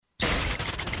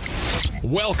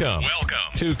Welcome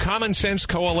to Common Sense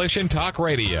Coalition Talk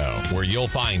Radio, where you'll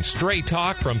find straight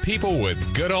talk from people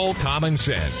with good old common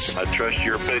sense. I trust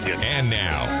your opinion. And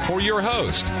now, for your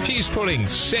host, she's putting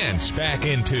sense back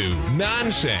into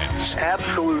nonsense.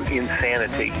 Absolute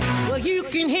insanity. Well, you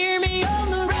can hear me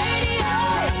on the radio.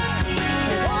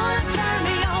 You want to turn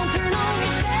me on, turn on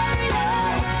your stereo.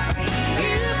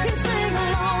 You can sing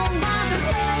along by the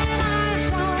playing our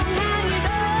song. And you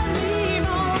done me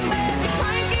wrong, baby,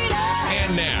 crank it up.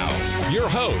 And now, your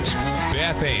host,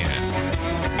 Beth Ann.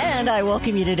 And I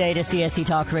welcome you today to CSC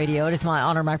Talk Radio. It is my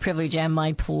honor, my privilege, and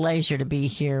my pleasure to be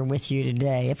here with you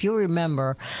today. If you'll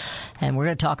remember, and we're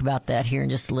going to talk about that here in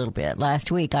just a little bit,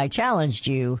 last week I challenged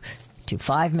you to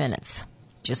 5 minutes,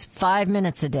 just 5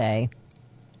 minutes a day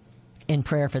in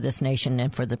prayer for this nation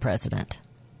and for the president.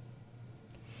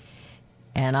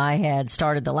 And I had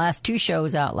started the last two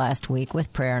shows out last week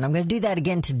with prayer, and I'm going to do that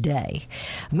again today.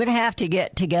 I'm going to have to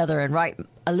get together and write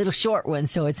a little short one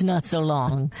so it's not so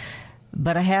long.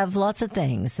 But I have lots of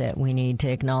things that we need to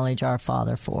acknowledge our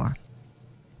Father for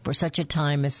such a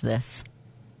time as this.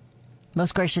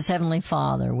 Most gracious Heavenly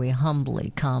Father, we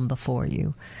humbly come before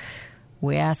you.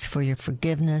 We ask for your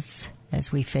forgiveness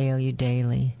as we fail you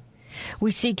daily.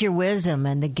 We seek your wisdom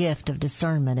and the gift of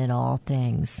discernment in all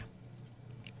things.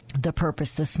 The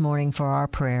purpose this morning for our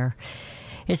prayer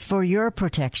is for your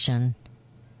protection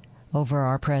over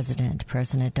our president,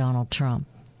 President Donald Trump.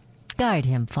 Guide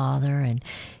him, Father, and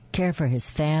care for his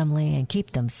family and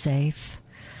keep them safe.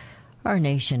 Our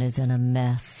nation is in a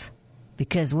mess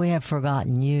because we have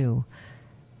forgotten you,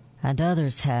 and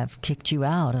others have kicked you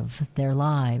out of their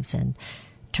lives and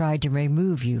tried to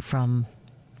remove you from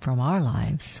our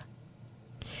lives.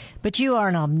 But you are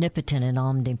an omnipotent and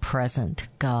omnipresent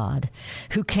God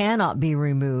who cannot be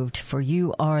removed, for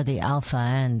you are the Alpha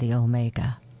and the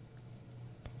Omega.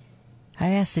 I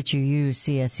ask that you use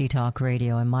CSC Talk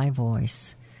Radio and my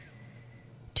voice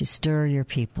to stir your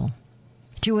people,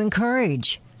 to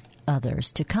encourage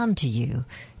others to come to you,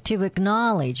 to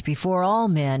acknowledge before all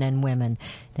men and women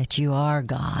that you are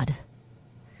God.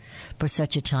 For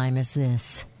such a time as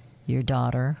this, your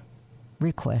daughter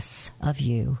requests of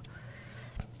you,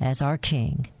 as our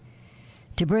King,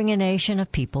 to bring a nation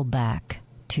of people back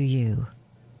to you.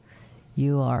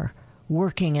 You are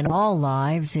working in all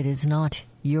lives. It is not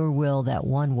your will that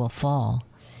one will fall.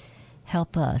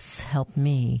 Help us, help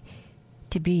me,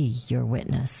 to be your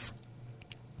witness.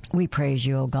 We praise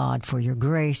you, O God, for your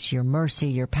grace, your mercy,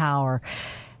 your power,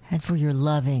 and for your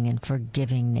loving and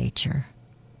forgiving nature.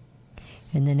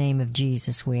 In the name of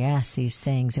Jesus, we ask these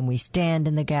things, and we stand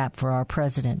in the gap for our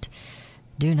president.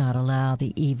 Do not allow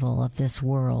the evil of this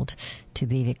world to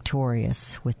be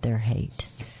victorious with their hate.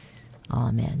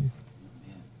 Amen.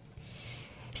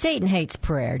 Satan hates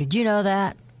prayer. Did you know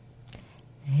that?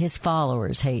 His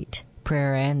followers hate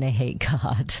prayer and they hate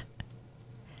God.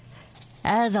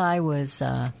 As I was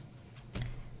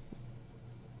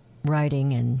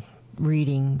writing and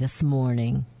reading this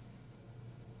morning,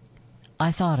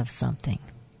 I thought of something.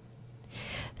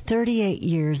 38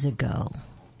 years ago,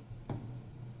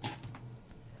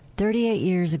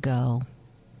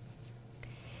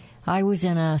 I was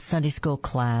in a Sunday school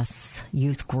class,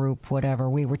 youth group, whatever.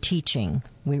 We were teaching.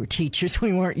 We were teachers.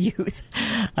 We weren't youth.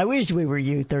 I wish we were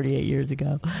youth 38 years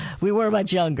ago. We were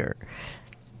much younger.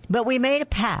 But we made a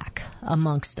pact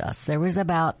amongst us. There was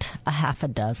about a half a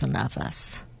dozen of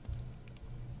us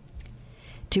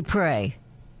to pray.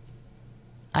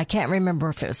 I can't remember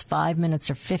if it was 5 minutes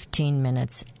or 15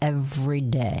 minutes every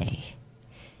day.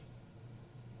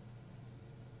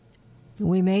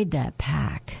 We made that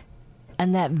pact.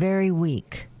 And that very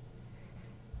week.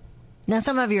 Now,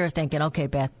 some of you are thinking, okay,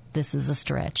 Beth, this is a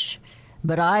stretch.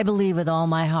 But I believe with all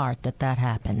my heart that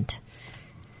happened.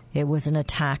 It was an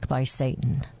attack by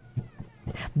Satan.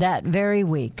 That very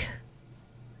week,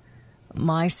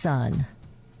 my son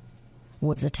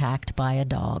was attacked by a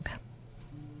dog.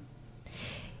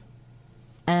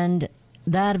 And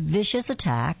that vicious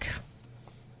attack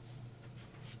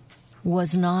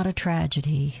was not a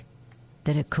tragedy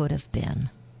that it could have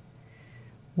been.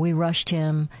 We rushed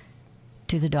him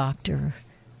to the doctor.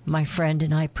 My friend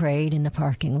and I prayed in the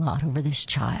parking lot over this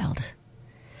child.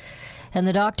 And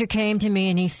the doctor came to me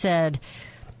and he said,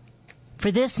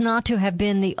 for this not to have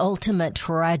been the ultimate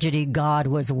tragedy, God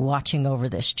was watching over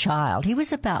this child. He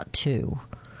was about 2.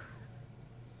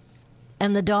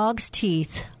 And the dog's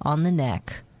teeth on the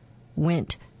neck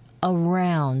went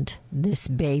around this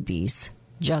baby's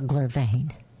jugular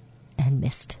vein and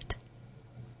missed it.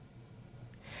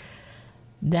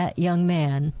 That young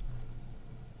man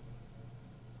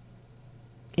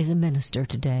is a minister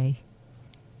today.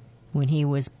 When he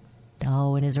was,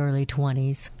 in his early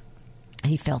 20s,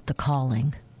 he felt the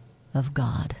calling of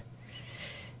God.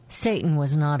 Satan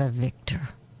was not a victor.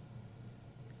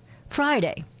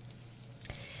 Friday,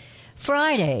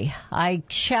 I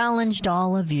challenged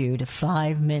all of you to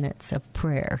 5 minutes of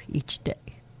prayer each day.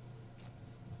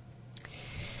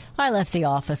 I left the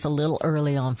office a little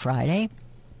early on Friday,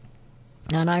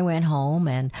 and I went home,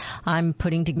 and I'm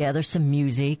putting together some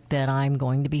music that I'm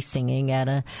going to be singing at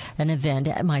an event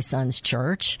at my son's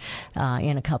church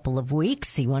in a couple of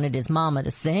weeks. He wanted his mama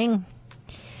to sing.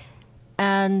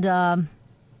 And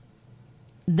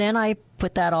then I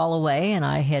put that all away, and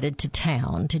I headed to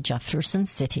town, to Jefferson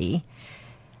City.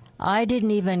 I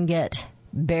didn't even get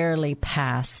barely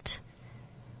past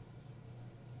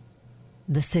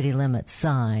the city limits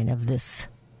sign of this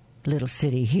little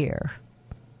city here.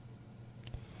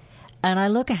 And I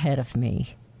look ahead of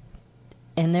me,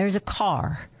 and there's a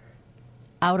car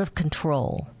out of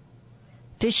control,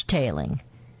 fishtailing,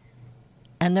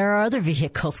 and there are other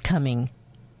vehicles coming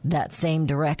that same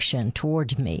direction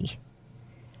toward me.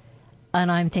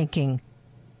 And I'm thinking,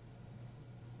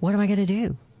 what am I going to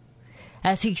do?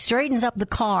 As he straightens up the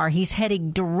car, he's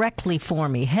heading directly for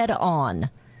me, head on.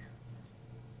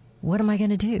 What am I going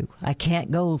to do? I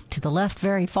can't go to the left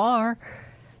very far.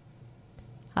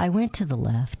 I went to the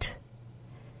left.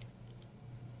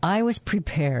 I was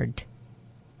prepared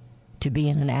to be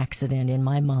in an accident in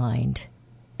my mind.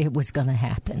 It was going to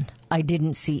happen. I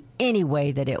didn't see any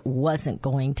way that it wasn't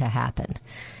going to happen.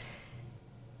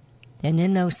 And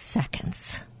in those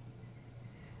seconds,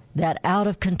 that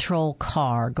out-of-control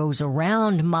car goes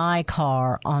around my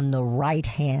car on the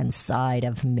right-hand side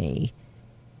of me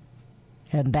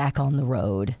and back on the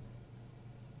road,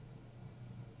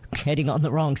 heading on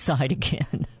the wrong side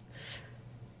again.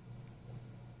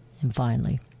 And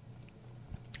finally,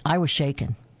 I was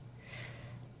shaken.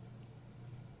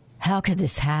 How could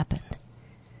this happen?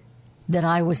 That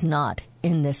I was not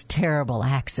in this terrible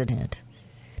accident.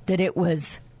 That it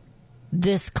was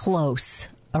this close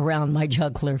around my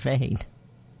jugular vein.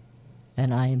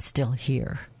 And I am still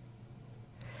here.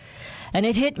 And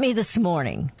it hit me this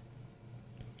morning.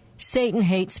 Satan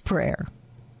hates prayer.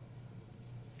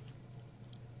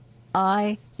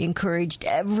 I encouraged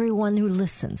everyone who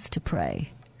listens to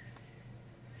pray.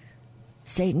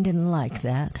 Satan didn't like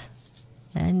that.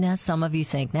 And now some of you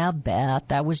think, now, Beth,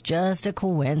 that was just a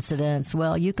coincidence.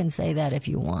 Well, you can say that if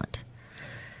you want.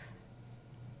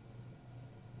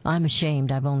 I'm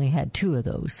ashamed I've only had 2 of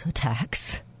those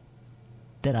attacks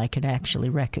that I can actually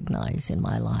recognize in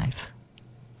my life.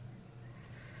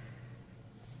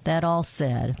 That all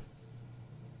said,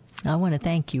 I want to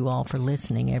thank you all for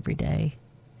listening every day.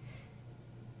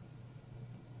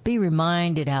 Be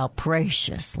reminded how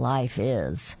precious life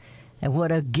is and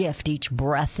what a gift each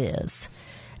breath is,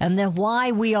 and then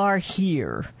why we are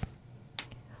here.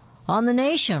 On the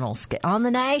national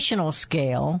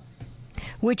scale,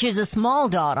 which is a small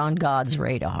dot on God's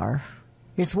radar,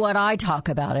 is what I talk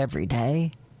about every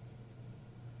day.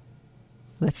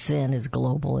 But sin is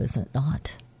global, is it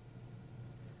not?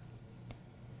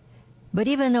 But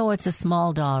even though it's a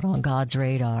small dot on God's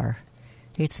radar,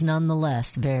 it's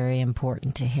nonetheless very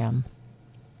important to Him.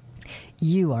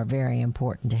 You are very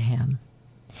important to Him.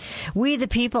 We, the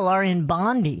people, are in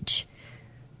bondage.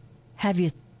 Have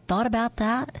you thought about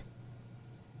that?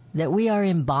 That we are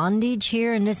in bondage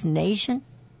here in this nation?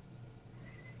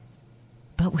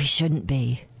 But we shouldn't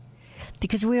be,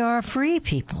 because we are a free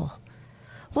people.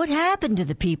 What happened to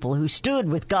the people who stood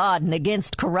with God and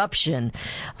against corruption,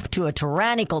 to a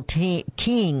tyrannical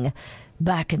king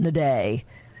back in the day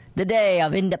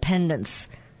of independence,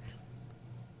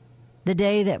 the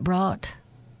day that brought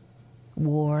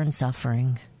war and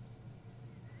suffering?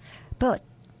 But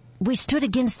we stood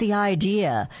against the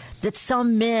idea that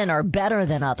some men are better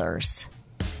than others,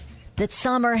 that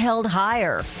some are held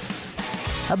higher,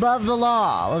 above the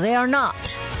law. Well, they are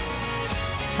not.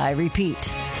 I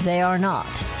repeat, they are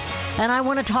not. And I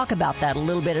want to talk about that a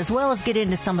little bit, as well as get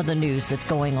into some of the news that's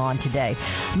going on today.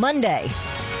 Monday,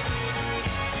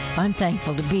 I'm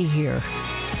thankful to be here,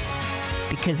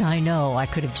 because I know I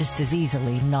could have just as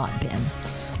easily not been.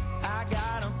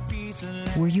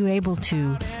 Were you able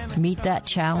to meet that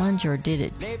challenge, or did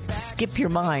it skip your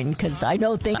mind? Because I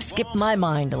know things skip my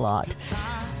mind a lot.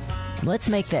 Let's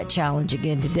make that challenge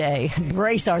again today.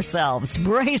 Brace ourselves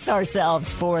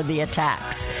for the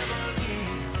attacks,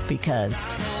 because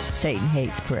Satan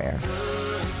hates prayer.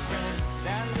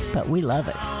 But we love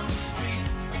it.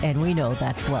 And we know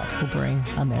that's what will bring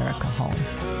America home.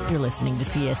 You're listening to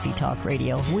CSC Talk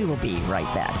Radio. We will be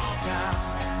right back.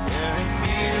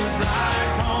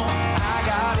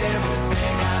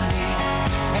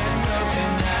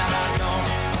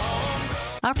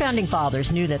 Our founding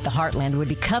fathers knew that the heartland would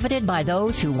be coveted by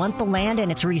those who want the land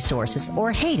and its resources,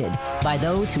 or hated by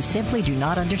those who simply do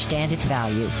not understand its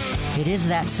value. It is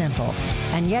that simple.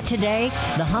 And yet today,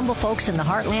 the humble folks in the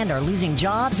heartland are losing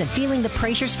jobs and feeling the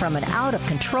pressures from an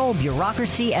out-of-control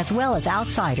bureaucracy as well as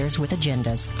outsiders with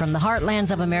agendas. From the heartlands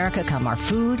of America come our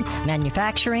food,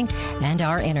 manufacturing, and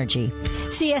our energy.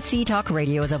 CSC Talk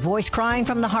Radio is a voice crying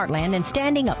from the heartland and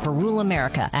standing up for rural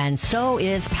America, and so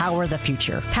is Power the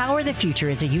Future. Power the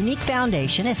Future is a unique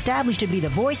foundation established to be the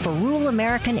voice for rural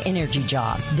American energy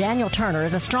jobs. Daniel Turner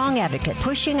is a strong advocate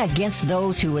pushing against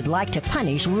those who would like to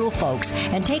punish rural folks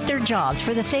and take their jobs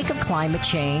for the sake of climate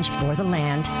change or the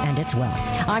land and its wealth.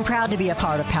 I'm proud to be a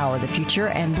part of Power the Future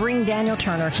and bring Daniel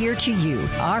Turner here to you.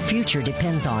 Our future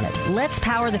depends on it. Let's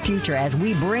power the future as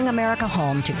we bring America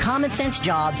home to common sense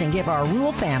jobs and give our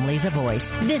rural families a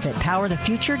voice. Visit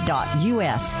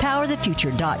powerthefuture.us.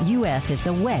 Powerthefuture.us is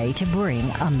the way to bring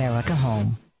America home.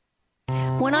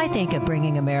 When I think of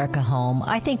bringing America home,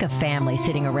 I think of family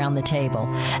sitting around the table.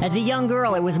 As a young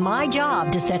girl, it was my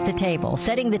job to set the table.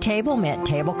 Setting the table meant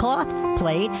tablecloth,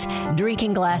 plates,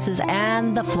 drinking glasses,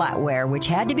 and the flatware, which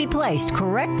had to be placed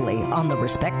correctly on the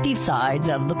respective sides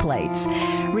of the plates.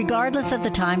 Regardless of the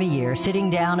time of year,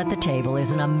 sitting down at the table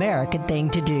is an American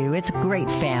thing to do. It's great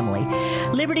family.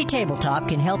 Liberty Tabletop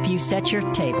can help you set your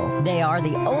table. They are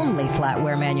the only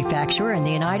flatware manufacturer in the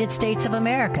United States of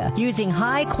America, using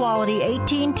high-quality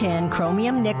 1810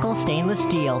 chromium nickel stainless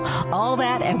steel. All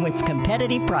that and with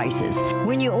competitive prices.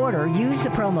 When you order, use the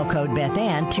promo code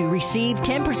BethAnn to receive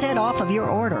 10% off of your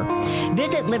order.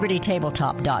 Visit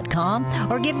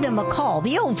libertytabletop.com or give them a call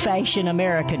the old-fashioned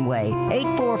American way.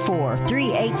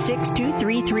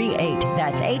 844-386-2338.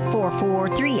 That's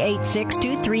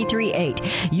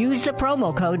 844-386-2338. Use the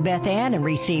promo code BethAnn and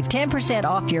receive 10%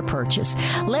 off your purchase.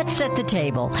 Let's set the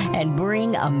table and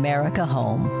bring America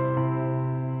home.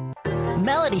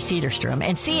 Melody Cedarstrom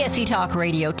and CSC Talk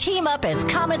Radio team up as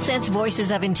common sense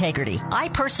voices of integrity. I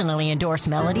personally endorse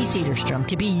Melody Cedarstrom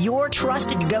to be your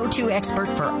trusted go-to expert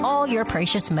for all your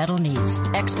precious metal needs.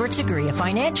 Experts agree a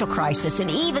financial crisis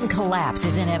and even collapse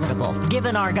is inevitable.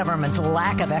 Given our government's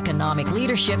lack of economic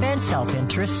leadership and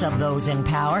self-interests of those in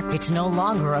power, it's no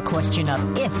longer a question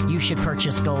of if you should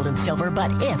purchase gold and silver,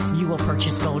 but if you will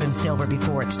purchase gold and silver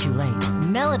before it's too late.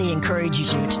 Melody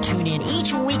encourages you to tune in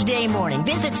each weekday morning.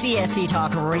 Visit CSCTalkRadio.com.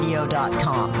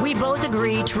 We both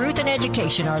agree truth and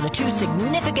education are the two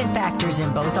significant factors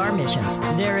in both our missions.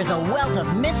 There is a wealth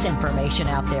of misinformation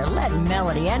out there. Let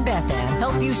Melody and BethAnn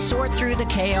help you sort through the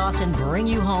chaos and bring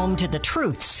you home to the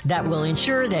truths that will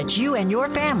ensure that you and your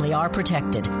family are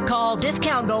protected. Call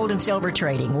Discount Gold and Silver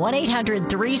Trading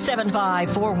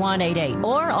 1-800-375-4188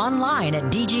 or online at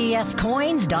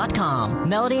dgscoins.com.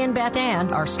 Melody and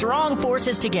BethAnn are strong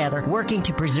forces together working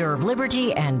to preserve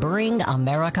liberty and bring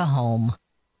America home.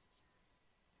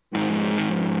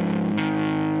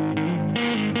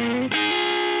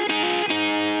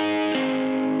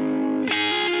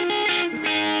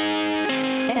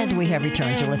 And we have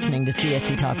returned to listening to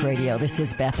CSC Talk Radio. This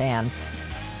is BethAnn.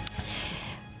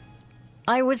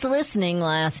 I was listening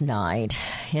last night.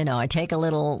 You know, I take a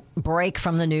little break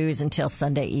from the news until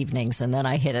Sunday evenings, and then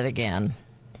I hit it again.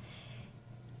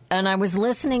 And I was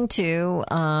listening to,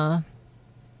 I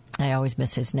always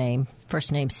miss his name,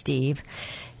 first name Steve.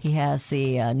 He has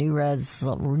the New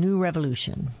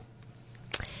Revolution.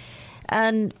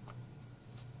 And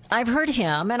I've heard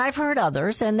him, and I've heard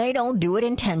others, and they don't do it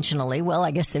intentionally. Well,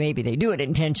 I guess maybe they do it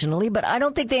intentionally, but I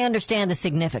don't think they understand the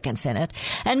significance in it.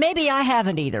 And maybe I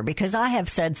haven't either, because I have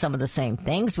said some of the same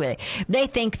things. They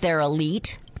think they're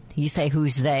elite. You say,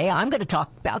 who's they? I'm going to talk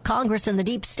about Congress and the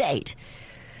deep state.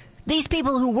 These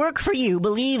people who work for you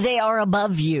believe they are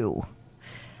above you.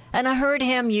 And I heard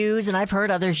him use, and I've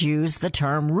heard others use, the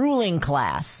term ruling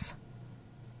class.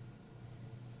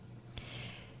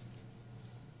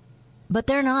 But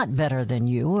they're not better than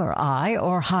you or I,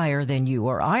 or higher than you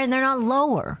or I, and they're not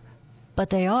lower. But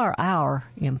they are our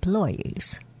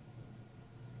employees.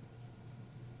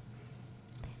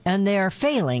 And they are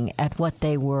failing at what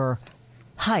they were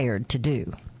hired to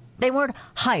do. They weren't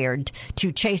hired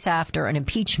to chase after an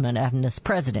impeachment of this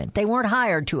president. They weren't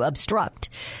hired to obstruct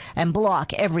and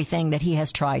block everything that he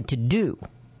has tried to do.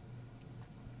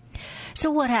 So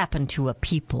what happened to a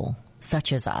people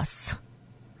such as us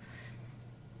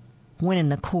when in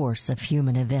the course of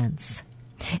human events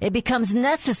it becomes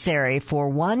necessary for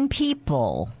one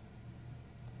people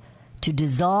to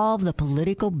dissolve the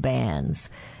political bands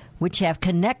which have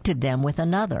connected them with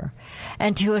another,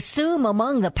 and to assume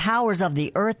among the powers of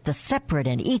the earth the separate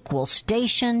and equal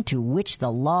station to which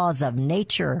the laws of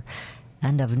nature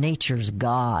and of nature's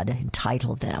God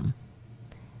entitle them.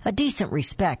 A decent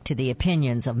respect to the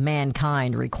opinions of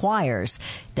mankind requires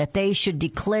that they should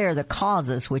declare the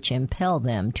causes which impel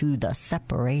them to the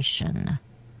separation.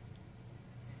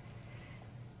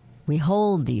 We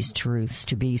hold these truths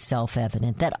to be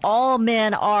self-evident, that all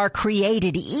men are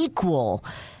created equal,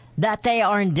 that they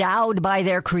are endowed by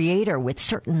their Creator with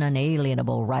certain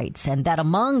unalienable rights, and that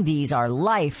among these are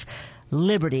life,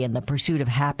 liberty, and the pursuit of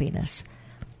happiness.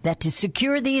 That to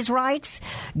secure these rights,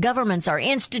 governments are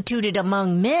instituted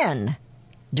among men,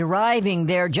 deriving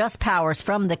their just powers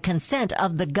from the consent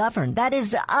of the governed. That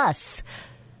is us.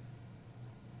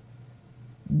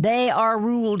 They are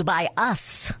ruled by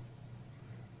us,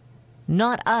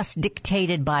 not us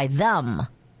dictated by them.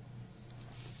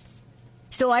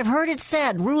 So I've heard it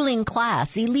said, ruling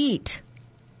class, elite.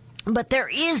 But there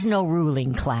is no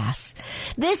ruling class.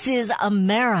 This is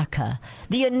America,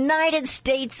 the United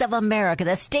States of America,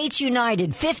 the States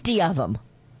United, 50 of them.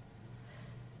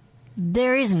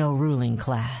 There is no ruling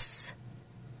class.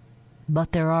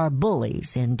 But there are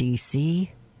bullies in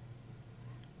D.C.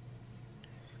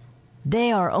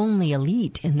 They are only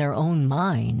elite in their own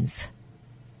minds.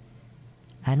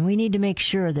 And we need to make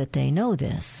sure that they know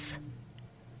this.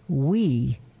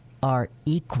 We are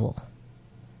equal.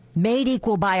 Made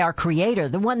equal by our Creator,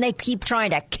 the one they keep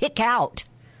trying to kick out.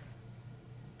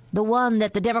 The one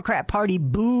that the Democrat Party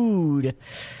booed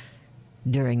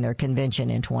during their convention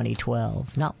in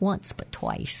 2012. Not once, but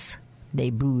twice. They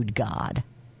booed God.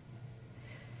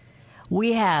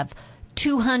 We have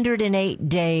 208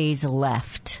 days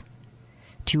left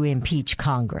to impeach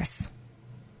Congress.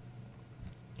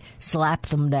 Slap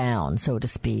them down, so to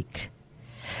speak.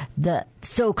 The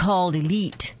so-called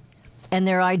elite and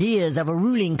their ideas of a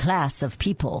ruling class of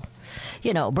people.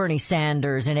 You know, Bernie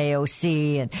Sanders and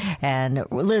AOC and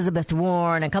Elizabeth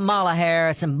Warren and Kamala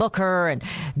Harris and Booker and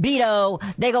Beto.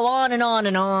 They go on and on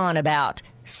and on about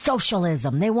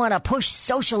socialism. They want to push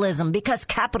socialism because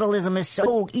capitalism is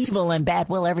so evil and bad.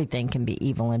 Well, everything can be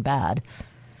evil and bad.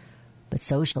 But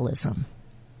socialism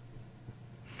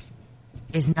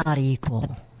is not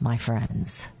equal, my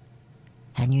friends.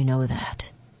 And you know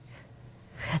that.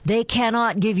 They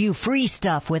cannot give you free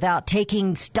stuff without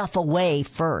taking stuff away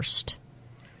first.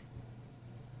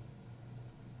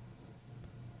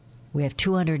 We have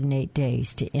 208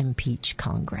 days to impeach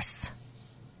Congress.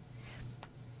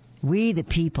 We, the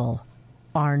people,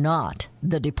 are not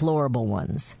the deplorable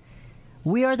ones.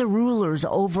 We are the rulers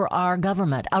over our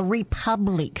government, a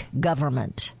republic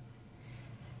government.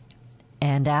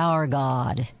 And our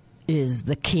God is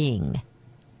the king.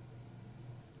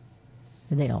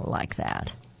 They don't like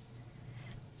that.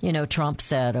 You know, Trump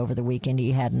said over the weekend,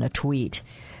 he had in a tweet,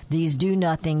 these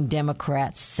do-nothing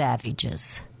Democrats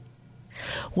savages.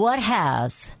 What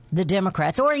has the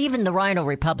Democrats, or even the Rhino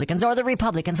Republicans, or the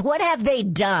Republicans, what have they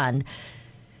done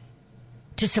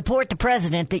to support the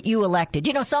president that you elected?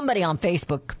 You know, somebody on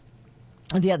Facebook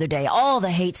the other day, all the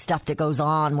hate stuff that goes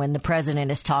on when the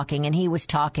president is talking, and he was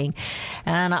talking,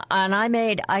 and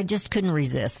I just couldn't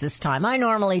resist this time. I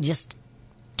normally just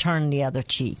turn the other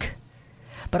cheek.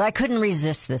 But I couldn't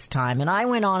resist this time, and I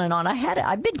went on and on.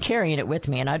 I've been carrying it with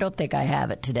me, and I don't think I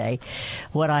have it today,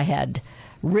 what I had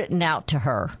written out to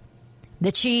her.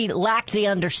 That she lacked the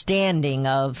understanding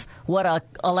of what an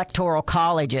electoral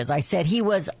college is. I said he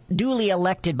was duly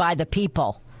elected by the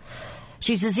people.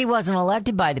 She says he wasn't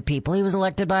elected by the people. He was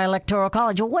elected by electoral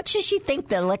college. Well, what does she think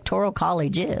the electoral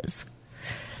college is?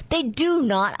 They do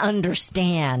not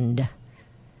understand.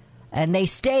 And they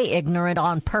stay ignorant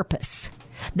on purpose.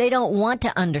 They don't want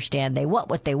to understand. They want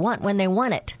what they want when they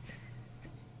want it.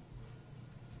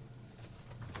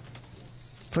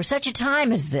 For such a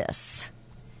time as this,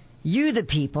 you, the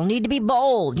people, need to be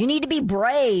bold. You need to be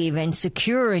brave and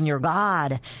secure in your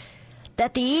God.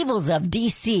 That the evils of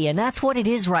D.C., and that's what it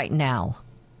is right now.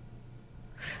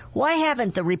 Why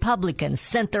haven't the Republicans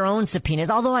sent their own subpoenas?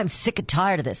 Although I'm sick and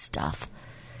tired of this stuff.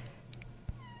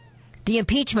 The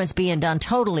impeachment's being done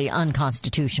totally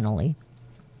unconstitutionally.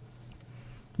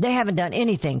 They haven't done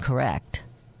anything correct.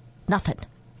 Nothing.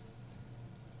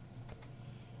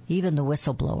 Even the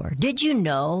whistleblower. Did you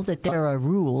know that there are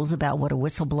rules about what a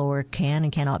whistleblower can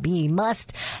and cannot be? You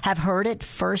must have heard it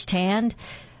firsthand.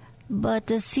 But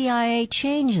the CIA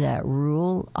changed that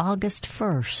rule August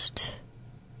 1st.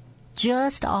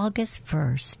 Just August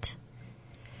 1st.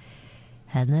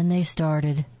 And then they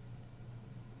started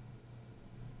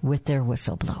with their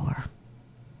whistleblower.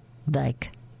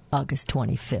 Like August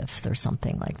 25th or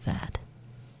something like that.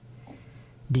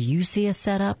 Do you see a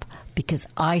setup? Because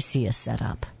I see a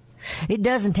setup. It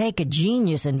doesn't take a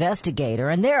genius investigator,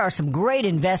 and there are some great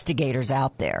investigators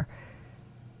out there.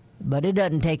 But it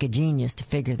doesn't take a genius to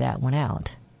figure that one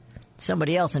out.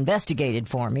 somebody else investigated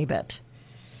for me, but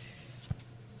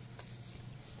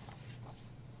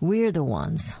we're the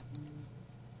ones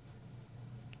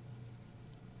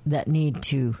that need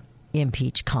to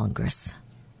impeach Congress.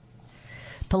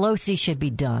 Pelosi should be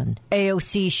done.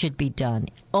 AOC should be done.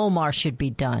 Omar should be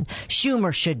done.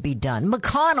 Schumer should be done.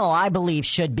 McConnell, I believe,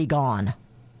 should be gone.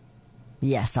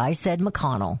 Yes, I said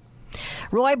McConnell.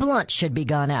 Roy Blunt should be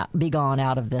gone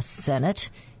out of this Senate.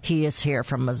 He is here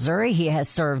from Missouri. He has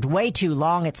served way too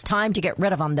long. It's time to get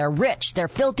rid of them. They're rich. They're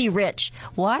filthy rich.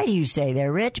 Why do you say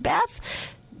they're rich, Beth?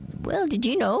 Well, did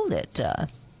you know that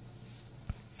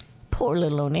poor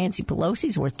little old Nancy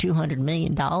Pelosi's worth $200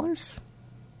 million?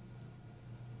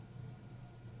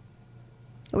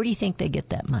 Where do you think they get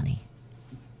that money?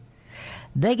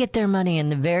 They get their money in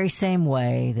the very same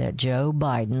way that Joe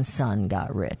Biden's son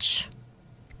got rich.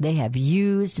 They have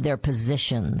used their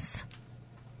positions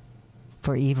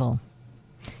for evil,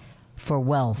 for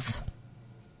wealth.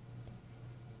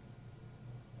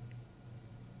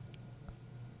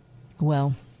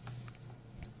 Well,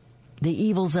 the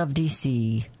evils of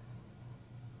D.C.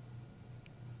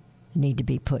 need to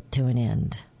be put to an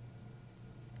end.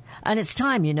 And it's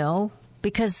time, you know,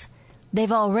 because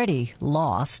they've already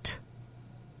lost.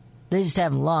 They just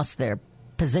haven't lost their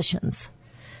positions.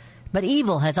 But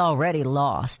evil has already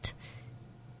lost,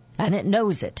 and it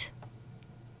knows it.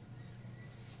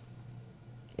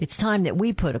 It's time that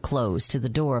we put a close to the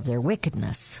door of their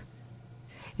wickedness.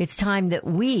 It's time that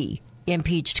we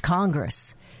impeached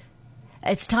Congress.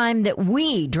 It's time that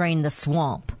we drain the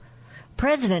swamp.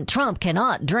 President Trump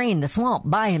cannot drain the swamp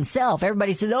by himself.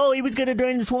 Everybody says, oh, he was going to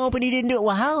drain the swamp and he didn't do it.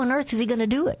 Well, how on earth is he going to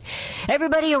do it?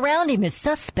 Everybody around him is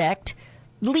suspect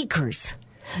leakers.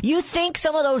 You think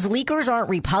some of those leakers aren't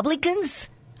Republicans?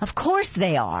 Of course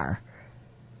they are.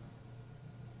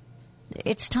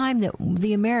 It's time that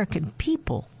the American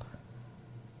people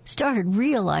started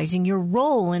realizing your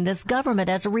role in this government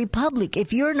as a republic.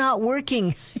 If you're not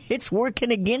working, it's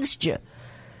working against you.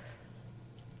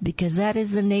 Because that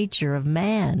is the nature of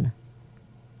man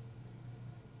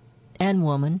and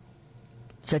woman,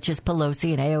 such as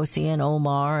Pelosi and AOC and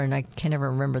Omar, and I can't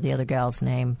ever remember the other gal's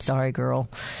name. Sorry, girl.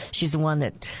 She's the one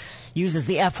that uses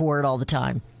the F word all the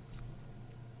time.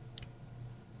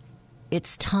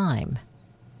 It's time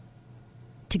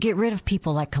to get rid of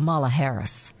people like Kamala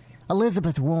Harris,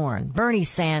 Elizabeth Warren, Bernie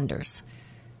Sanders,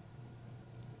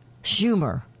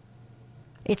 Schumer.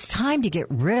 It's time to get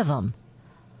rid of them.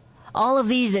 All of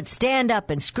these that stand up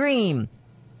and scream.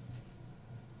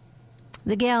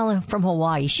 The gal from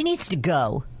Hawaii, she needs to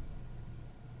go.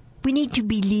 We need to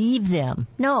believe them.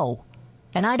 No.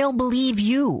 And I don't believe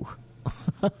you.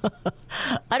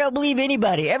 I don't believe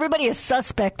anybody. Everybody is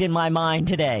suspect in my mind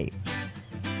today.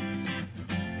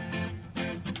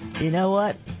 You know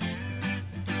what?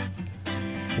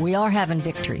 We are having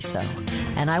victories, though.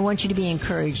 And I want you to be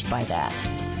encouraged by that.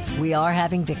 We are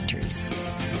having victories.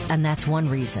 And that's one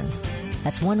reason.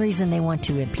 That's one reason they want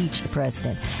to impeach the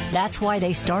president. That's why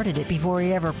they started it before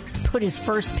he ever put his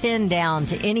first pen down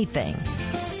to anything.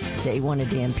 They wanted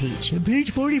to impeach.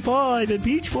 Impeach 45,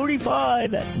 impeach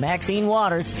 45. That's Maxine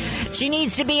Waters. She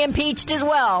needs to be impeached as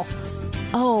well.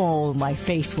 Oh, my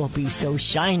face will be so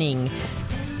shining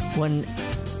when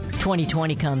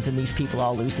 2020 comes and these people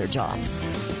all lose their jobs.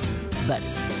 But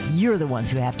you're the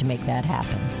ones who have to make that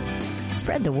happen.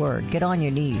 Spread the word. Get on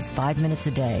your knees 5 minutes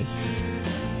a day,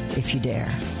 if you dare,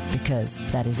 because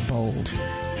that is bold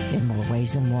in more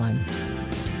ways than one.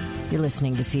 You're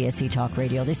listening to CSC Talk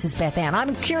Radio. This is Beth Ann.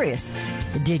 I'm curious,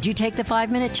 did you take the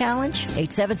 5-minute challenge?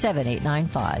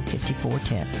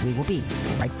 877-895-5410. We will be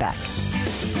right back.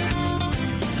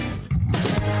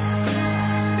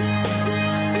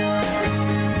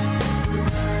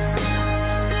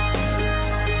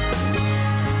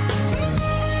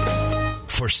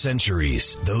 For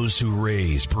centuries, those who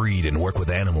raise, breed, and work with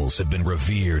animals have been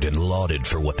revered and lauded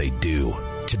for what they do.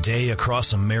 Today,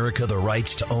 across America, the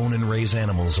rights to own and raise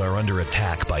animals are under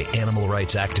attack by animal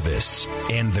rights activists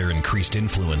and their increased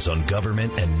influence on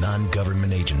government and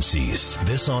non-government agencies.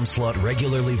 This onslaught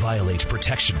regularly violates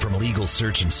protection from legal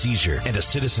search and seizure and a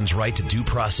citizen's right to due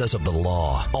process of the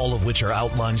law, all of which are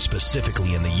outlined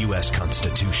specifically in the U.S.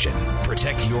 Constitution.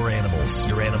 Protect your animals,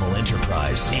 your animal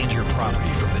enterprise, and your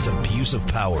property from this abuse of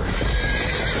power.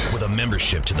 With a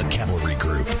membership to the Cavalry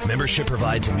Group, membership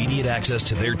provides immediate access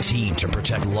to their team to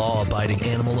protect safeguard law-abiding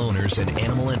animal owners and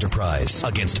animal enterprise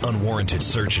against unwarranted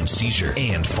search and seizure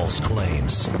and false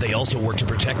claims. They also work to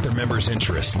protect their members'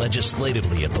 interests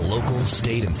legislatively at the local,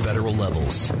 state, and federal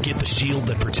levels. Get the shield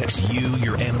that protects you,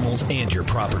 your animals, and your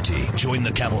property. Join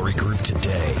the Cavalry Group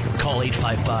today. Call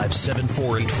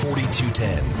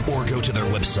 855-748-4210 or go to their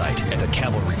website at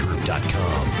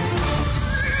thecavalrygroup.com.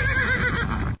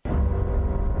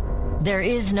 There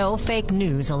is no fake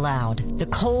news allowed. The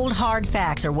cold, hard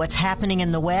facts are what's happening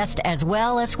in the West as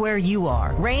well as where you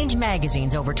are. Range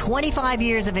Magazine's over 25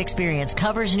 years of experience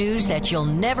covers news that you'll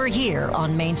never hear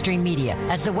on mainstream media.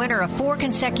 As the winner of 4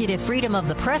 consecutive Freedom of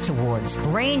the Press Awards,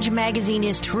 Range Magazine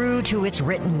is true to its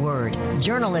written word.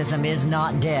 Journalism is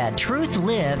not dead. Truth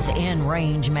lives in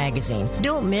Range Magazine.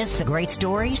 Don't miss the great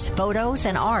stories, photos,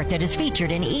 and art that is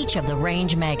featured in each of the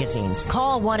Range magazines.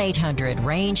 Call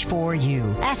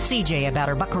 1-800-RANGE-4U. Ask CJ about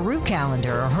her Buckaroo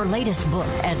calendar or her latest book,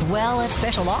 as well as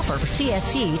special offer for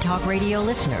CSC Talk Radio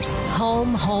listeners.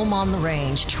 Home on the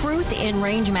Range. Truth in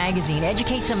Range Magazine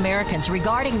educates Americans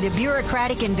regarding the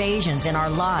bureaucratic invasions in our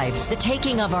lives, the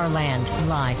taking of our land,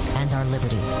 life, and our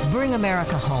liberty. Bring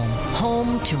America home.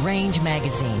 Home to Range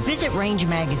Magazine. Visit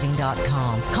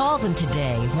rangemagazine.com. Call them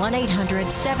today,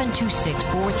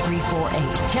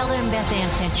 1-800-726-4348. Tell them Beth Ann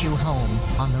sent you home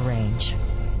on the Range.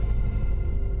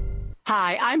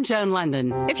 Hi, I'm Joan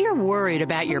London. If you're worried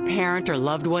about your parent or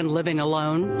loved one living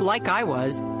alone, like I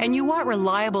was, and you want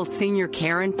reliable senior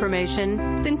care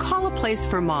information, then call A Place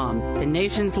for Mom, the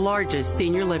nation's largest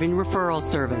senior living referral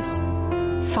service.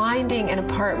 Finding an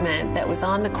apartment that was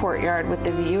on the courtyard with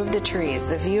the view of the trees,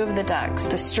 the view of the ducks,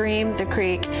 the stream, the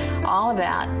creek, all of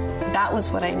that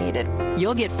was what I needed.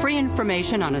 You'll get free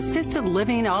information on assisted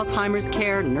living, Alzheimer's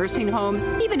care, nursing homes,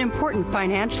 even important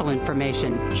financial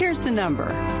information. Here's the number.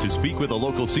 To speak with a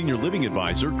local senior living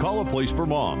advisor, call A Place for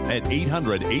Mom at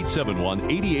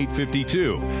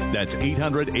 800-871-8852. That's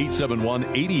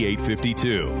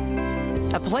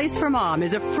 800-871-8852. A Place for Mom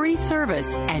is a free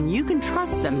service, and you can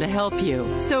trust them to help you.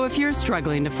 So if you're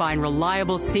struggling to find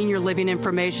reliable senior living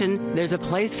information, there's a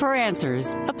place for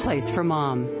answers, A Place for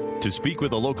Mom. To speak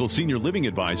with a local senior living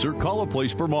advisor, call A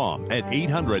Place for Mom at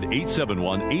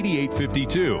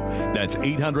 800-871-8852. That's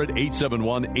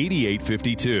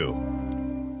 800-871-8852.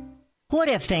 What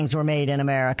if things were made in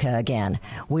America again?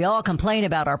 We all complain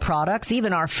about our products,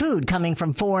 even our food coming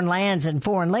from foreign lands and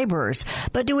foreign laborers.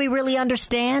 But do we really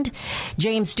understand?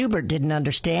 James Stubert didn't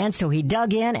understand, so he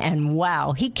dug in, and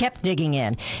wow, he kept digging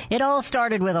in. It all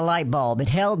started with a light bulb. It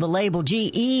held the label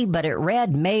GE, but it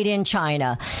read Made in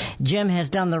China. Jim has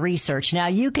done the research. Now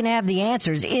you can have the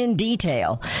answers in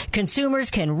detail.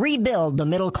 Consumers can rebuild the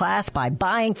middle class by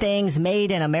buying things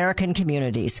made in American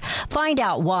communities. Find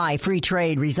out why free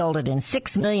trade resulted in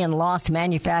 6 million lost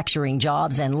manufacturing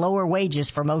jobs and lower wages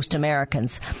for most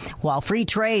Americans. While free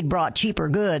trade brought cheaper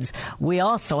goods, we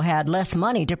also had less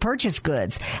money to purchase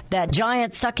goods. That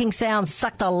giant sucking sound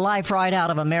sucked the life right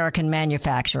out of American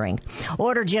manufacturing.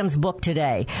 Order Jim's book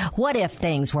today, What If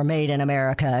Things Were Made in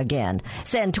America Again?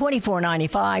 Send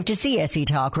 $24.95 to CSE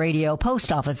Talk Radio,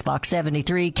 Post Office Box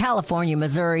 73, California,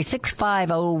 Missouri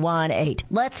 65018.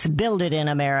 Let's build it in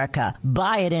America,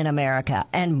 buy it in America,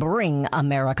 and bring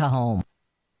America home.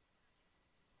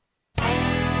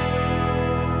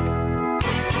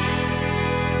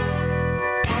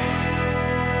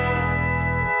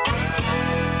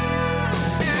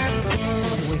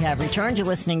 Have returned to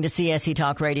listening to CSE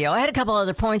Talk Radio. I had a couple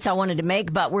other points I wanted to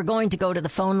make, but we're going to go to the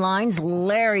phone lines.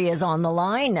 Larry is on the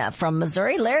line from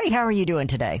Missouri. Larry, how are you doing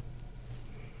today?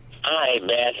 Hi,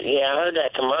 Beth. Yeah, I heard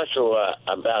that commercial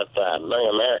about Bring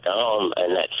America Home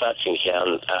and that suction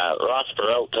sound. Ross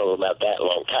Perot told about that a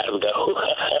long time ago.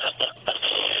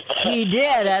 He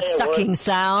did, that sucking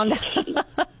sound.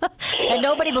 And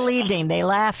nobody believed him. They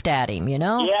laughed at him, you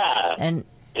know? Yeah. And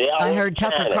I heard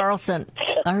Tucker Carlson.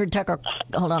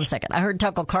 Hold on a second. I heard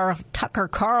Tucker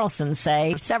Carlson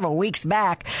say several weeks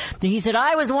back that he said,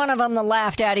 I was one of them that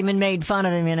laughed at him and made fun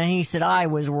of him. And he said, I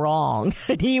was wrong.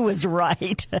 And he was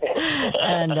right.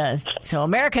 And so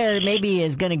America maybe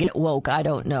is going to get woke. I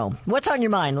don't know. What's on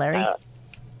your mind, Larry?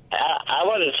 I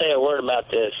wanted to say a word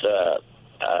about this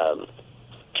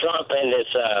Trump and this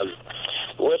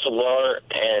whistleblower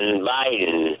and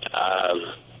Biden.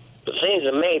 It seems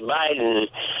to me Biden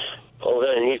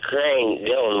over in Ukraine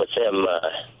dealing with them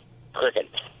cricket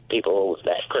people,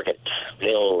 that cricket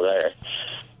deal over there.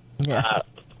 Yeah.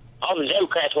 All the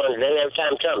Democrats want to do every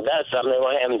time Trump does something, they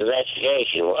want to have an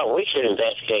investigation. Well, we should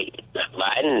investigate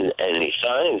Biden and his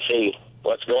son and see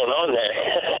what's going on there.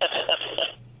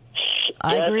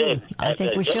 I agree. I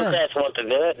think we should. If Democrats want to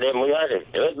do it, then we ought to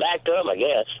do it back to them, I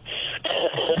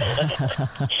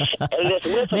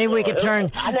guess. Maybe we could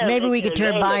turn. Maybe we could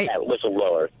turn Biden.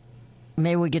 Whistleblower.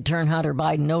 Maybe we could turn Hunter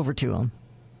Biden over to him.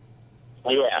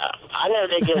 Yeah, I never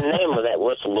did get a name of that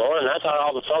whistleblower, and I thought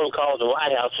all the phone calls to the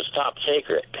White House was top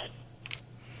secret.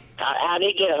 How did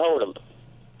he get a hold of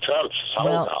Trump's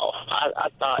phone call? I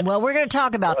thought. Well, we're going to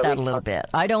talk about that a little bit.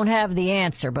 I don't have the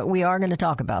answer, but we are going to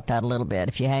talk about that a little bit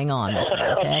if you hang on.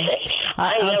 Okay.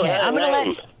 Okay. I'm going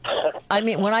to let. I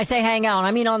mean, when I say hang on,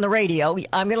 I mean on the radio.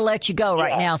 I'm going to let you go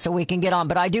right now so we can get on,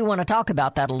 but I do want to talk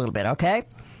about that a little bit. Okay.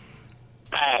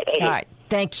 All right.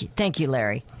 Thank you,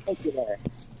 Larry. Thank you, Larry.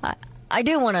 I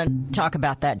do want to talk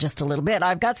about that just a little bit.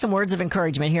 I've got some words of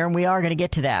encouragement here, and we are going to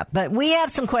get to that. But we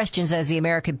have some questions as the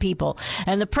American people,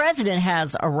 and the president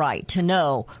has a right to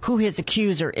know who his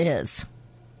accuser is.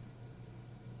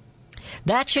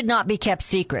 That should not be kept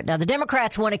secret. Now, the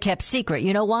Democrats want it kept secret.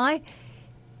 You know why?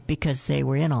 Because they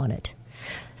were in on it.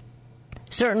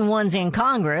 Certain ones in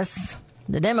Congress,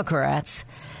 the Democrats,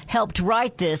 helped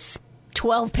write this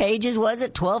 12 pages, was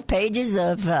it? 12 pages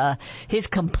of his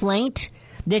complaint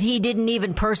that he didn't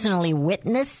even personally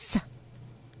witness.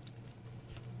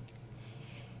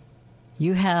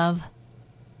 You have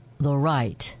the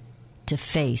right to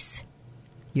face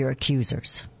your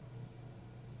accusers.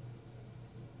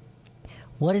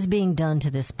 What is being done to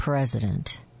this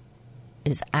president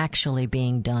is actually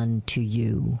being done to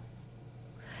you.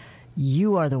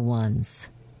 You are the ones.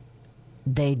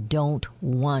 They don't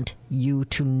want you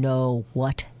to know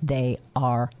what they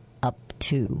are up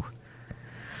to.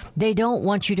 They don't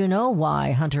want you to know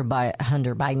why Hunter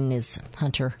Biden is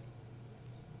Hunter.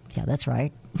 Yeah, that's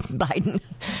right. Biden.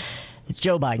 It's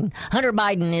Joe Biden. Hunter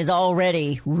Biden is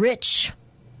already rich.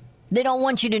 They don't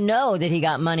want you to know that he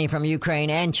got money from Ukraine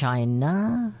and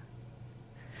China.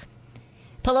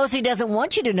 Pelosi doesn't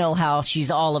want you to know how she's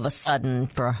all of a sudden,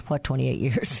 for 28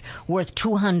 years, worth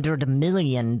 $200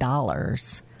 million.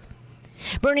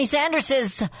 Bernie Sanders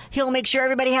says he'll make sure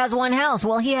everybody has one house.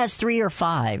 Well, he has 3 or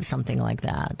 5, something like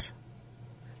that.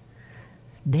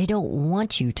 They don't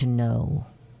want you to know.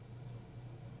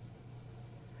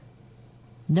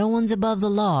 No one's above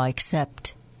the law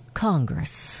except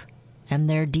Congress and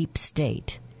their deep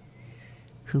state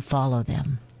who follow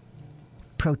them,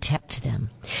 protect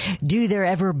them, do their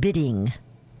ever bidding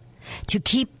to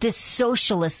keep this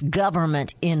socialist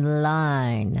government in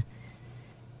line,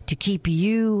 to keep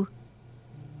you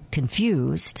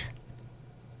confused,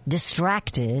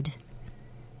 distracted,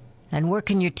 and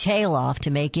working your tail off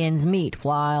to make ends meet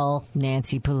while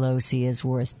Nancy Pelosi is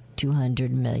worth $200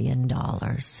 million.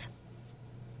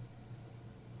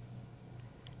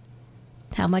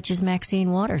 How much is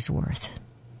Maxine Waters worth?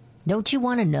 Don't you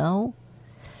want to know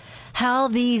how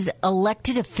these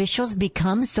elected officials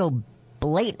become so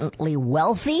blatantly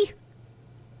wealthy?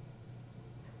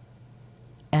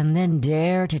 And then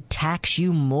dare to tax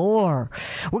you more.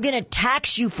 We're going to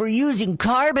tax you for using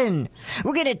carbon.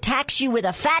 We're going to tax you with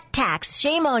a fat tax.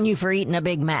 Shame on you for eating a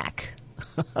Big Mac.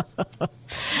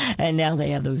 And now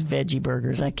they have those veggie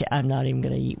burgers. I'm not even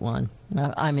going to eat one.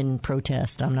 I'm in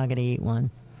protest. I'm not going to eat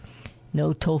one.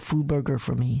 No tofu burger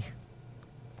for me.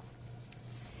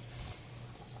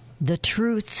 The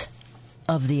truth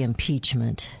of the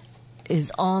impeachment is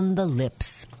on the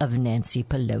lips of Nancy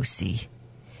Pelosi.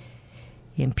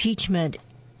 Impeachment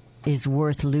is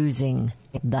worth losing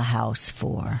the House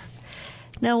for.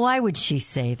 Now, why would she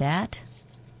say that?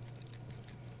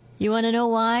 You want to know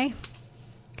why?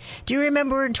 Do you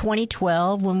remember in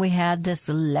 2012 when we had this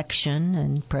election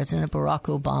and President Barack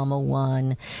Obama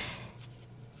won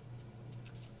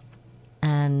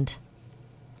and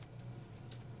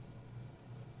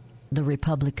the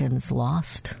Republicans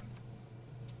lost?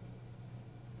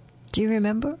 Do you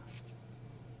remember?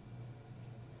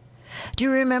 Do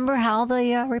you remember how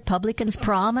the Republicans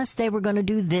promised they were going to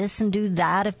do this and do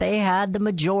that if they had the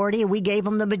majority? We gave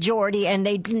them the majority, and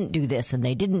they didn't do this and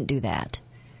they didn't do that.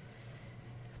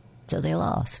 So they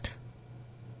lost.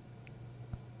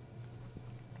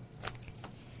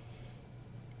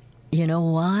 You know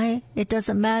why it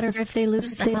doesn't matter if they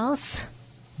lose the House?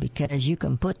 Because you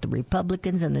can put the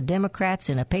Republicans and the Democrats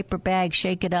in a paper bag,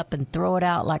 shake it up, and throw it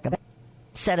out like a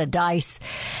set of dice,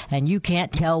 and you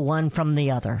can't tell one from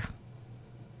the other.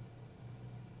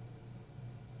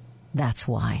 That's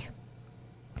why.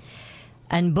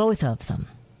 And both of them.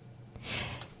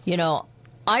 You know,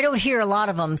 I don't hear a lot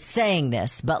of them saying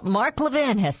this, but Mark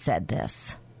Levin has said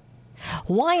this.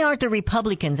 Why aren't the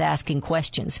Republicans asking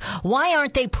questions? Why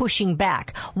aren't they pushing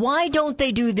back? Why don't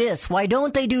they do this? Why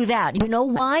don't they do that? You know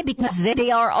why? Because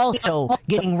they are also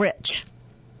getting rich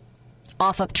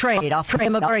off of trade, off of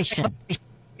immigration.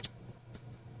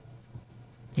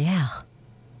 Yeah.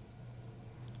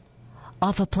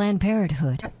 Off of Planned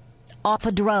Parenthood, off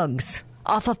of drugs,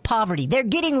 off of poverty. They're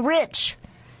getting rich,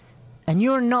 and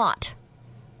you're not.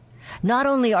 Not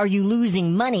only are you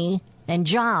losing money and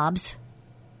jobs,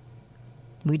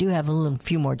 we do have a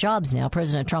few more jobs now.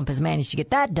 President Trump has managed to get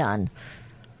that done.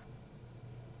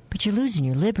 But you're losing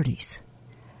your liberties.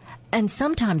 And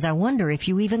sometimes I wonder if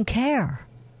you even care.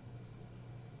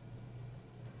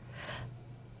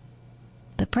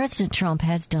 But President Trump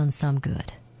has done some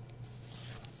good.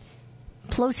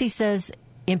 Pelosi says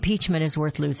impeachment is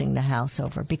worth losing the House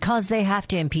over because they have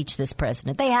to impeach this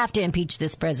president. They have to impeach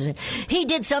this president. He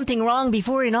did something wrong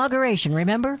before inauguration,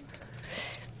 remember?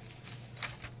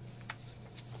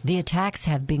 The attacks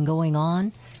have been going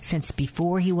on since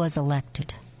before he was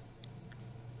elected.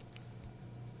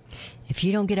 If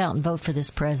you don't get out and vote for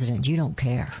this president, you don't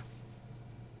care.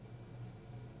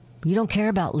 You don't care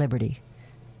about liberty.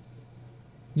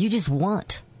 You just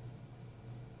want.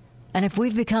 And if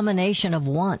we've become a nation of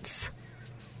wants,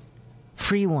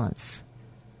 free wants,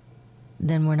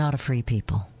 then we're not a free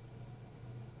people.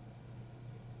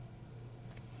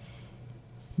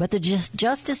 But the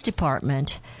Justice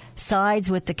Department sides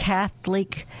with the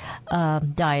Catholic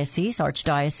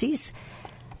archdiocese.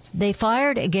 They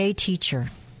fired a gay teacher.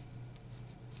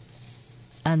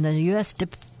 And the U.S.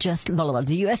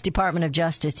 Department of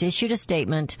Justice issued a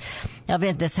statement of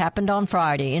it. This happened on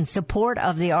Friday in support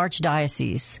of the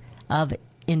Archdiocese of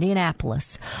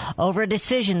Indianapolis over a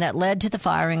decision that led to the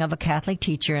firing of a Catholic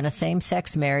teacher in a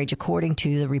same-sex marriage, according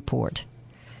to the report.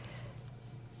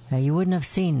 Now, you wouldn't have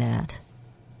seen that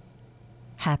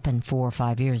happen 4 or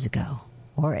 5 years ago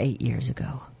or 8 years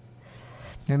ago.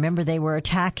 Remember, they were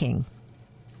attacking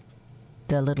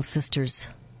the Little Sisters.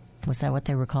 Was that what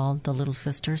they were called, the Little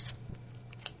Sisters?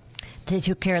 They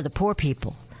took care of the poor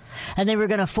people. And they were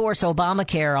going to force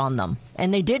Obamacare on them.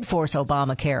 And they did force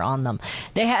Obamacare on them.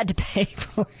 They had to pay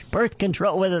for birth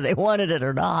control whether they wanted it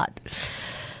or not.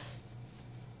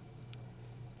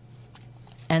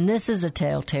 And this is a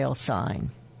telltale sign.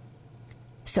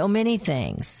 So many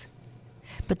things.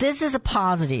 But this is a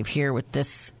positive here with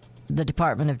the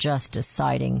Department of Justice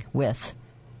siding with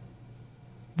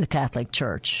the Catholic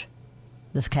Church,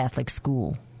 the Catholic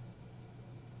school.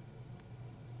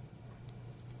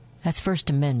 That's First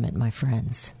Amendment, my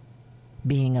friends,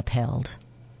 being upheld.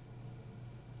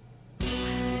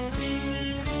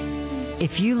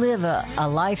 If you live a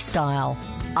lifestyle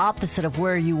opposite of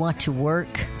where you want to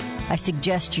work, I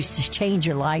suggest you change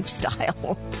your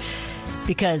lifestyle.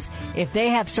 Because if they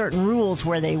have certain rules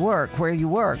where you work,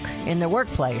 in their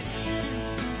workplace,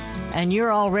 and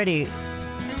you're already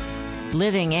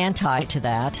living anti to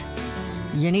that,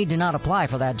 you need to not apply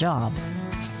for that job.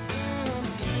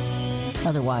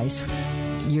 Otherwise,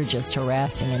 you're just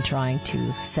harassing and trying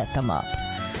to set them up.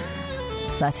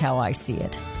 That's how I see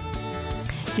it.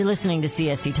 You're listening to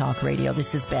CSC Talk Radio.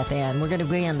 This is Beth Ann. We're going to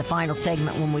be in the final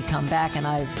segment when we come back, and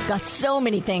I've got so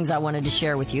many things I wanted to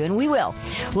share with you, and we will.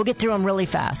 We'll get through them really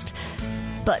fast.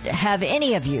 But have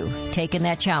any of you taken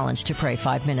that challenge to pray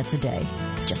 5 minutes a day?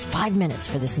 Just 5 minutes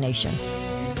for this nation.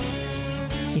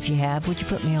 If you have, would you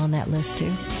put me on that list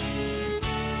too?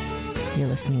 You're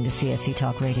listening to CSC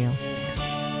Talk Radio.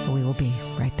 We will be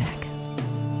right back.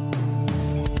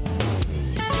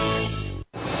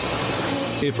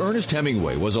 If Ernest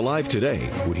Hemingway was alive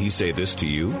today, would he say this to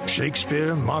you?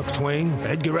 Shakespeare, Mark Twain,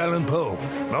 Edgar Allan Poe,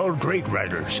 all great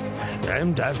writers.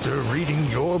 And after reading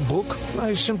your book,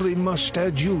 I simply must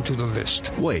add you to the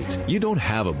list. Wait, you don't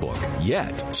have a book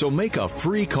yet. So make a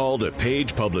free call to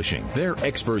Page Publishing. Their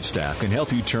expert staff can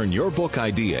help you turn your book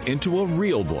idea into a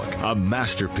real book, a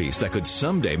masterpiece that could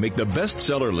someday make the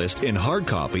bestseller list in hard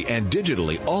copy and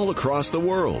digitally all across the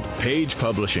world. Page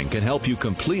Publishing can help you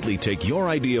completely take your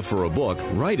idea for a book,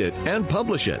 write it, and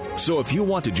publish it. So if you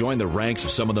want to join the ranks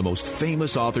of some of the most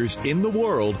famous authors in the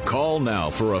world, call now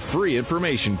for a free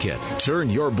information kit. Turn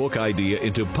your book idea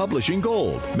into publishing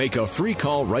gold. Make a free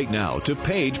call right now to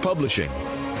Page Publishing.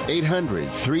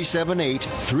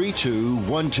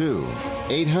 800-378-3212.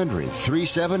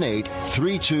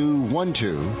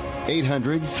 800-378-3212.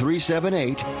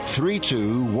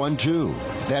 800-378-3212.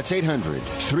 That's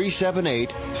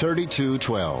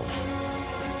 800-378-3212.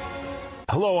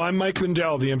 Hello, I'm Mike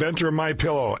Lindell, the inventor of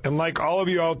MyPillow, and like all of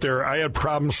you out there, I had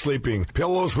problems sleeping.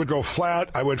 Pillows would go flat,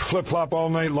 I would flip-flop all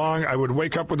night long, I would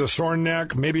wake up with a sore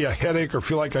neck, maybe a headache, or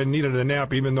feel like I needed a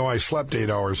nap even though I slept 8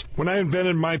 hours. When I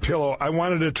invented MyPillow, I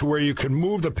wanted it to where you could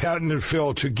move the patented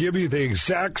fill to give you the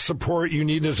exact support you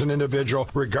need as an individual,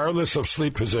 regardless of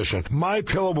sleep position.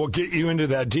 MyPillow will get you into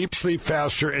that deep sleep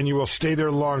faster and you will stay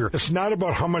there longer. It's not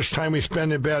about how much time we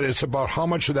spend in bed. It's about how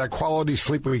much of that quality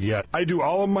sleep we get. I do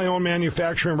all of my own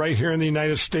manufacturing right here in the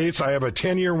United States. I have a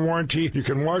 10-year warranty. You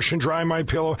can wash and dry my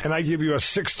pillow, and I give you a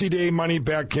 60-day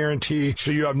money-back guarantee, so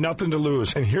you have nothing to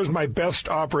lose. And here's my best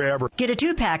offer ever. Get a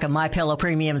 2-pack of MyPillow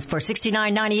Premiums for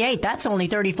 $69.98. That's only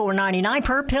 $34.99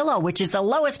 per pillow, which is the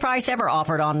lowest price ever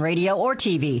offered on radio or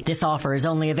TV. This offer is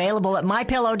only available at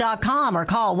MyPillow.com or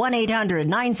call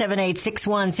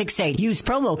 1-800-978-6168. Use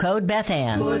promo code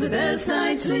BethAnn. For the best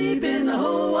night's sleep in the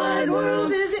whole wide world,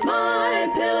 visit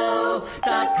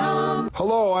MyPillow.com.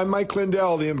 Hello, I'm Mike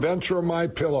Lindell, the inventor of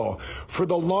MyPillow. For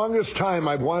the longest time,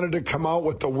 I've wanted to come out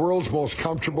with the world's most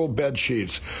comfortable bed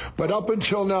sheets. But up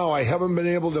until now, I haven't been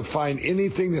able to find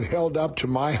anything that held up to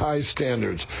my high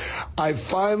standards. I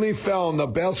finally found the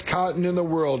best cotton in the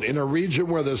world in a region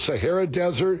where the Sahara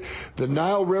Desert, the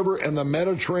Nile River, and the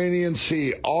Mediterranean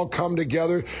Sea all come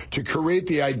together to create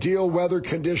the ideal weather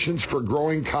conditions for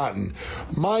growing cotton.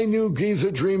 My new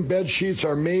Giza Dream bed sheets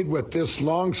are made with this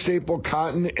long staple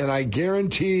cotton, and I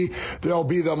guarantee they'll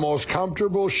be the most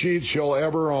comfortable sheets you'll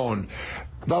ever own.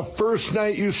 The first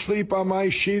night you sleep on my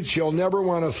sheets, you'll never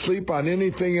want to sleep on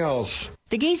anything else.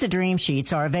 The Giza Dream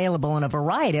Sheets are available in a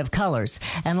variety of colors,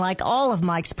 and like all of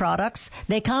Mike's products,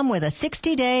 they come with a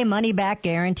 60-day money-back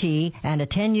guarantee and a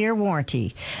 10-year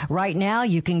warranty. Right now,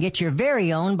 you can get your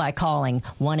very own by calling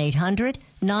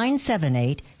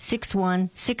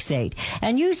 1-800-978-6168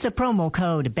 and use the promo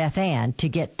code BethAnn to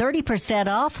get 30%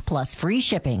 off plus free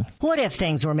shipping. What if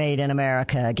things were made in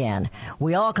America again?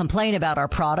 We all complain about our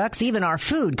products, even our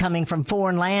food coming from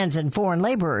foreign lands and foreign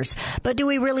laborers. But do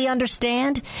we really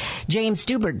understand? James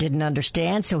Stubert didn't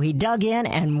understand, so he dug in,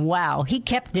 and wow, he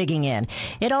kept digging in.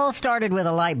 It all started with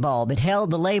a light bulb. It held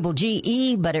the label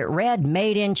GE, but it read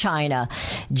Made in China.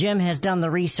 Jim has done the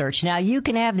research. Now you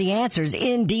can have the answers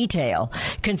in detail.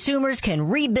 Consumers can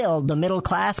rebuild the middle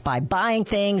class by buying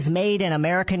things made in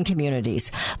American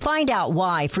communities. Find out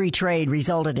why free trade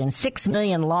resulted in 6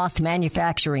 million lost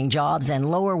manufacturing jobs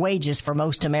and lower wages for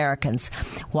most Americans.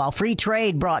 While free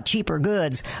trade brought cheaper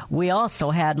goods, we also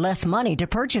had less money to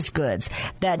purchase goods.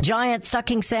 That giant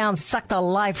sucking sound sucked the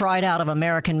life right out of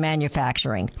American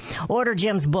manufacturing. Order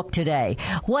Jim's book today.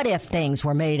 What if things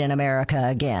were made in America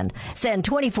again? Send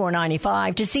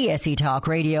 $24.95 to CSE Talk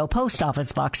Radio, Post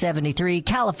Office Box 73,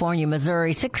 California,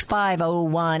 Missouri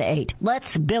 65018.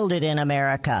 Let's build it in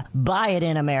America, buy it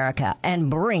in America, and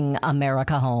bring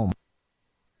America home.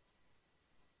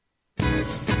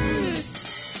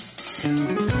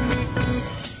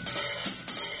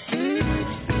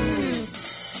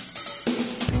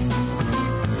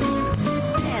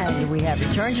 We have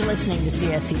returned to listening to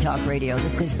CSC Talk Radio.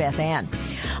 This is Beth Ann.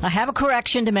 I have a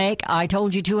correction to make. I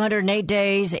told you 208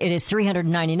 days. It is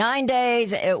 399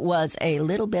 days. It was a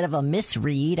little bit of a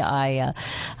misread. I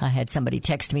had somebody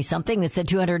text me something that said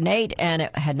 208, and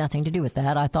it had nothing to do with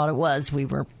that. I thought it was. We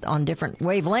were on different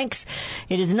wavelengths.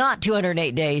 It is not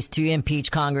 208 days to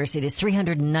impeach Congress. It is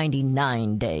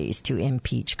 399 days to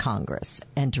impeach Congress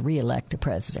and to reelect a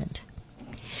president.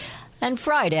 And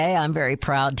Friday, I'm very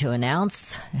proud to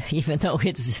announce, even though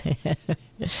it's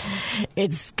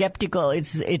skeptical,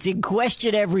 it's in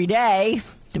question every day.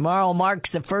 Tomorrow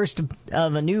marks the first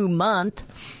of a new month.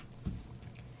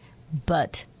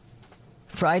 But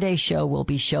Friday's show will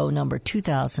be show number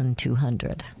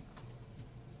 2,200.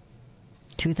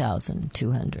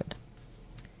 2,200.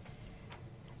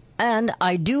 And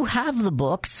I do have the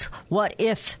books, What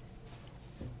If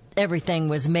Everything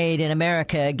Was Made in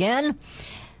America Again?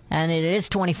 And it is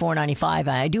 $24.95.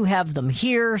 I do have them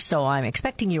here, so I'm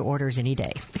expecting your orders any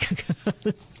day.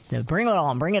 So bring it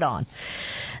on, bring it on.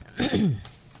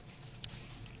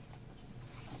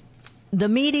 The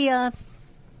media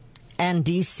and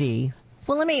D.C.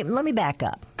 Well, let me back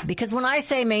up, because when I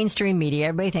say mainstream media,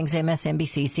 everybody thinks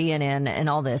MSNBC, CNN, and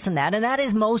all this and that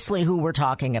is mostly who we're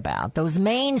talking about. Those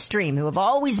mainstream who have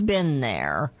always been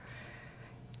there.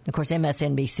 Of course,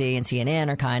 MSNBC and CNN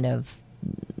are kind of,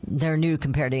 they're new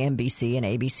compared to NBC and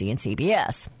ABC and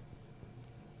CBS.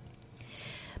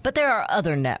 But there are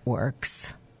other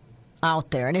networks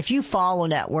out there. And if you follow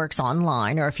networks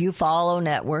online, or if you follow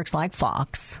networks like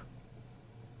Fox,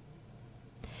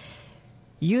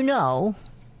 you know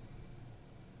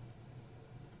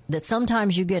that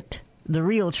sometimes you get the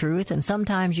real truth, and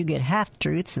sometimes you get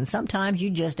half-truths, and sometimes you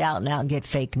just out and out get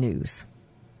fake news.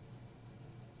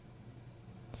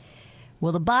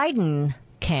 Well, the Biden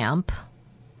camp,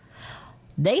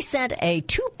 they sent a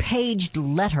 2-page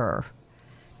letter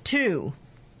to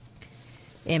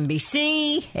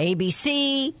NBC,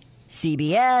 ABC,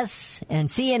 CBS, and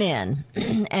CNN,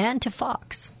 and to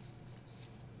Fox,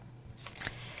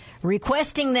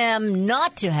 requesting them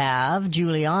not to have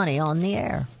Giuliani on the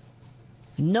air.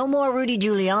 No more Rudy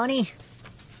Giuliani.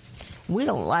 We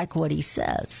don't like what he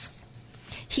says.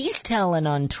 He's telling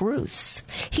untruths.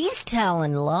 He's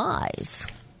telling lies.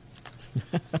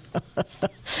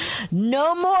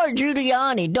 No more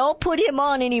Giuliani. Don't put him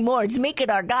on anymore. It's making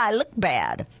our guy look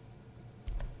bad.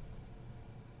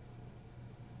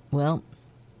 Well,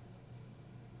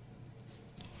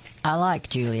 I like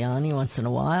Giuliani once in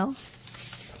a while.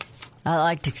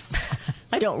 I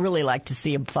don't really like to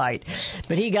see him fight,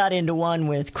 but he got into one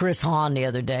with Chris Hahn the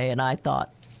other day, and I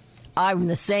thought, I'm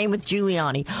the same with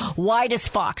Giuliani. Why does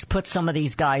Fox put some of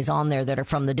these guys on there that are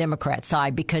from the Democrat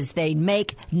side? Because they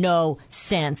make no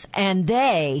sense, and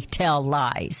they tell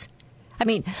lies. I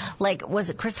mean, like, was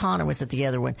it Chris Hahn or was it the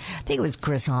other one? I think it was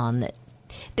Chris Hahn that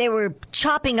they were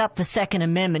chopping up the Second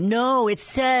Amendment. No, it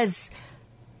says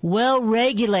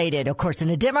well-regulated. Of course, in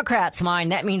a Democrat's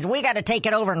mind, that means we got to take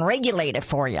it over and regulate it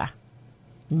for you.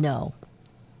 No,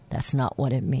 that's not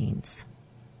what it means.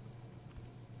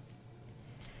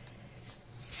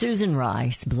 Susan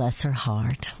Rice, bless her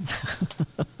heart.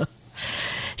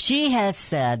 She has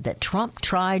said that Trump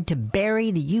tried to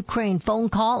bury the Ukraine phone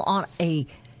call on a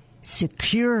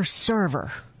secure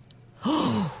server.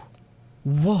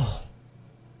 Whoa.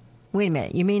 Wait a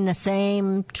minute. You mean the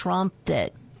same Trump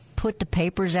that put the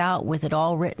papers out with it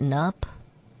all written up?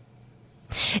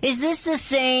 Is this the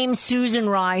same Susan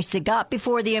Rice that got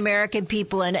before the American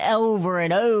people and over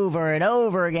and over and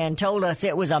over again told us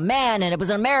it was a man and it was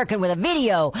an American with a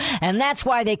video, and that's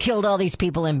why they killed all these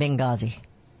people in Benghazi?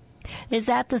 Is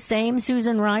that the same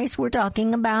Susan Rice we're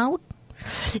talking about?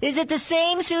 Is it the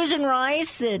same Susan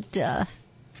Rice that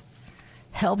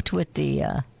helped with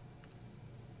the...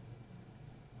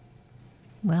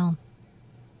 Well,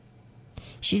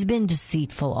 she's been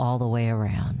deceitful all the way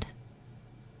around.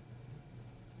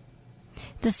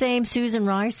 The same Susan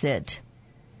Rice that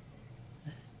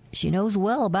she knows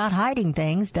well about hiding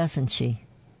things, doesn't she?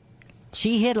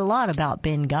 She hid a lot about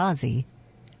Benghazi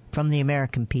from the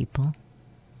American people.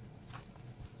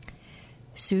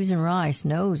 Susan Rice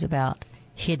knows about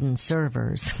hidden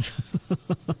servers.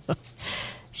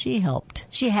 She helped.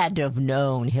 She had to have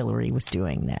known Hillary was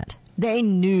doing that. They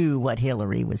knew what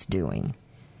Hillary was doing,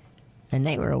 and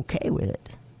they were okay with it.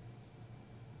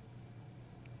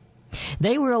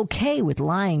 They were okay with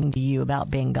lying to you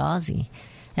about Benghazi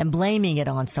and blaming it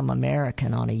on some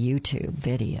American on a YouTube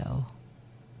video,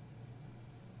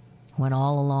 when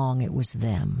all along it was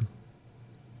them.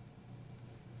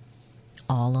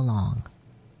 All along.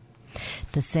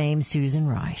 The same Susan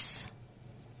Rice.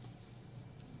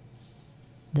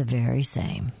 The very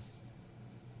same.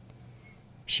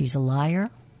 She's a liar.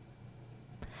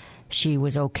 She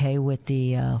was okay with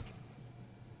the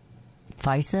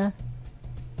FISA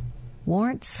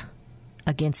warrants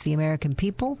against the American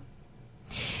people.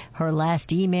 Her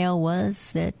last email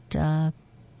was that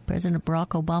President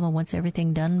Barack Obama wants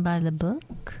everything done by the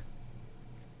book,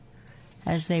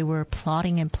 as they were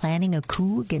plotting and planning a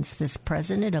coup against this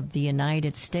president of the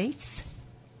United States.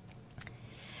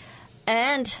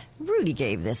 And Rudy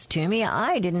gave this to me.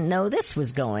 I didn't know this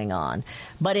was going on.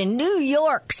 But in New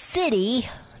York City,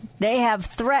 they have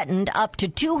threatened up to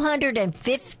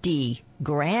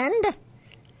 $250,000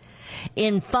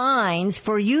 in fines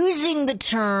for using the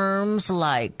terms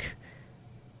like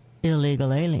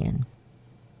illegal alien.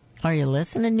 Are you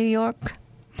listening, New York?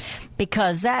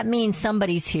 Because that means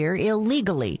somebody's here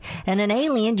illegally. And an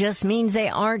alien just means they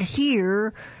aren't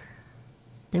here.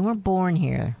 They weren't born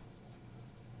here.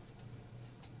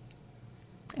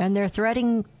 And they're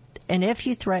threatening, and if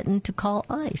you threaten to call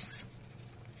ICE,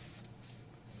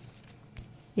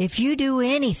 if you do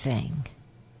anything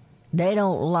they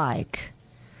don't like,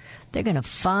 they're going to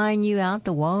fine you out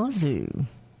the wazoo.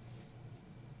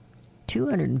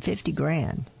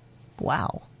 $250,000.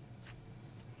 Wow.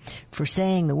 For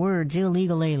saying the words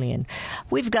illegal alien.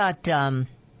 We've got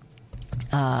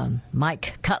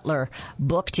Mike Cutler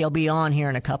booked. He'll be on here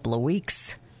in a couple of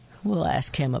weeks. We'll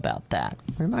ask him about that.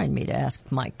 Remind me to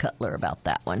ask Mike Cutler about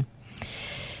that one.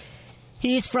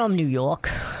 He's from New York,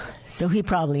 so he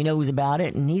probably knows about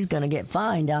it, and he's going to get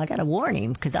fined. I got to warn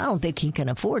him, because I don't think he can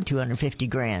afford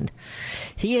 $250,000.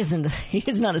 He is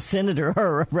not a senator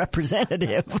or a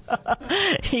representative.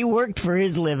 He worked for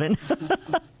his living.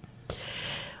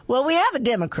 Well, we have a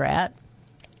Democrat,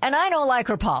 and I don't like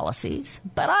her policies,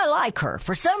 but I like her.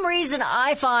 For some reason,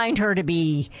 I find her to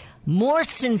be more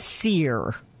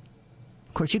sincere.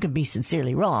 Of course, you can be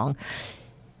sincerely wrong,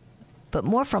 but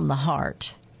more from the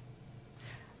heart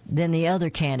than the other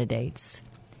candidates.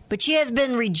 But she has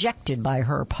been rejected by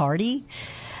her party,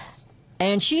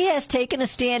 And she has taken a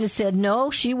stand and said, no,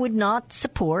 she would not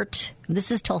support,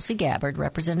 this is Tulsi Gabbard,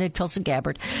 Representative Tulsi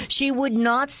Gabbard, she would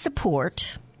not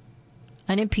support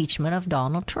an impeachment of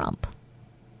Donald Trump.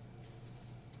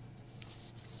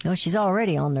 No, she's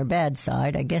already on their bad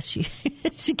side. I guess she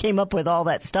she came up with all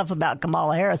that stuff about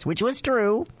Kamala Harris, which was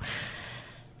true.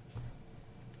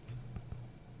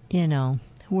 You know,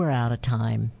 we're out of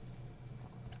time.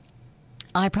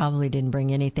 I probably didn't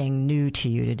bring anything new to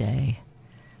you today,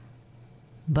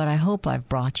 but I hope I've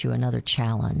brought you another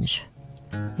challenge.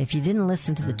 If you didn't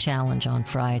listen to the challenge on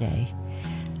Friday,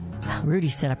 Rudy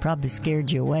said I probably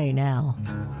scared you away now.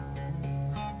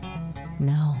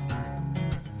 No.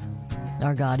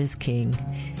 Our God is king.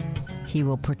 He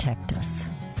will protect us.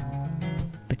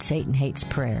 But Satan hates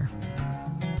prayer.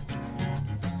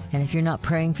 And if you're not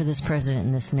praying for this president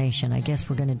and this nation, I guess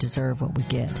we're going to deserve what we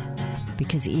get,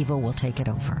 because evil will take it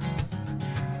over.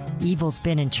 Evil's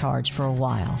been in charge for a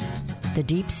while. The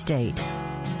deep state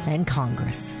and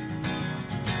Congress,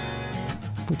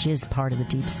 which is part of the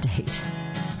deep state.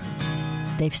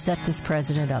 They've set this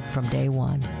president up from day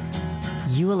one.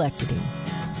 You elected him.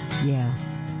 Yeah.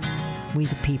 We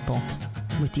the people,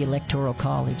 with the Electoral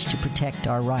College, to protect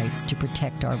our rights, to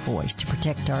protect our voice, to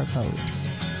protect our vote.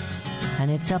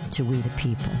 And it's up to we the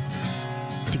people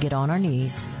to get on our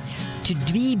knees, to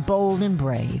be bold and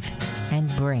brave,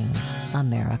 and bring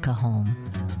America home.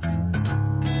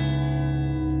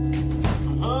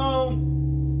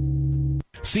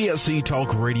 CSC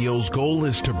Talk Radio's goal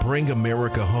is to bring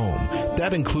America home.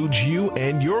 That includes you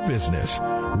and your business.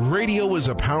 Radio is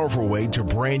a powerful way to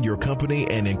brand your company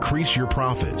and increase your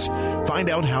profits. Find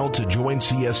out how to join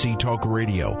CSC Talk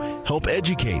Radio, help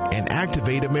educate and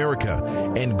activate America,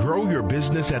 and grow your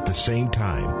business at the same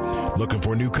time. Looking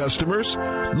for new customers?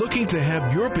 Looking to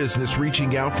have your business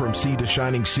reaching out from sea to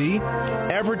shining sea?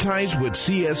 Advertise with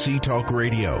CSC Talk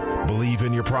Radio. Believe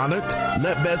in your product?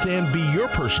 Let Beth Ann be your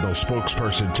personal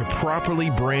spokesperson to properly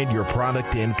brand your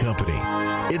product and company.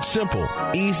 It's simple,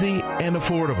 easy, and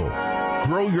affordable.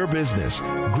 Grow your business,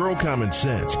 grow common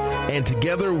sense, and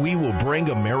together we will bring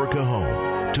America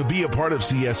home. To be a part of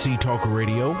CSC Talk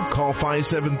Radio, call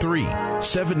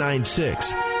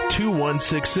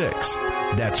 573-796-2166.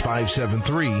 That's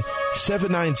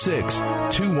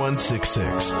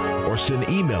 573-796-2166. Or send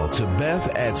email to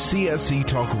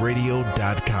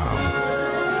beth@csctalkradio.com.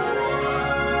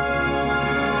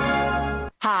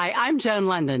 Hi, I'm Joan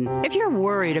London. If you're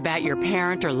worried about your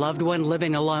parent or loved one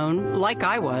living alone, like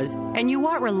I was, and you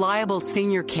want reliable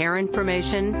senior care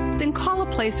information, then call A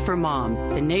Place for Mom,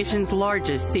 the nation's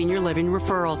largest senior living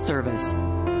referral service.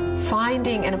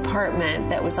 Finding an apartment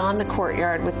that was on the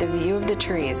courtyard with the view of the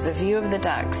trees, the view of the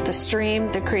ducks, the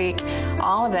stream, the creek,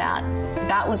 all of that,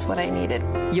 that was what I needed.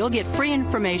 You'll get free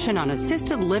information on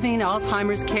assisted living,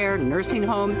 Alzheimer's care, nursing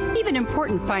homes, even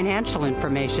important financial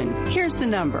information. Here's the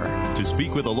number. To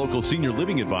speak with a local senior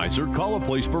living advisor, call A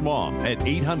Place for Mom at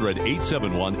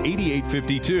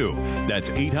 800-871-8852. That's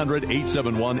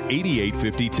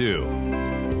 800-871-8852.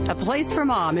 A Place for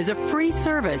Mom is a free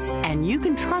service, and you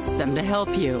can trust them to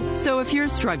help you. So if you're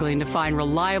struggling to find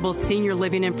reliable senior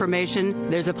living information,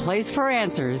 there's a place for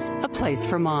answers, A Place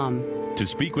for Mom. To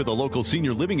speak with a local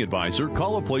senior living advisor,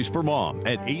 call A Place for Mom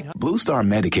at 800. Blue Star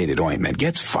Medicated Ointment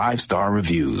gets 5-star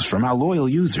reviews from our loyal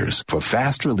users for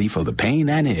fast relief of the pain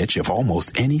and itch of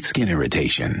almost any skin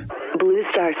irritation. Blue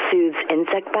Star soothes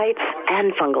insect bites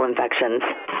and fungal infections.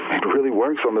 It really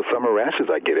works on the summer rashes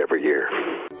I get every year.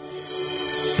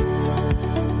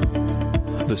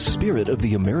 The spirit of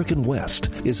the American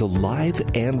West is alive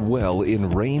and well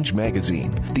in Range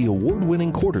Magazine, the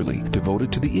award-winning quarterly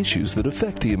devoted to the issues that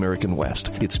affect the American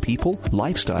West, its people,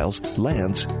 lifestyles,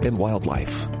 lands, and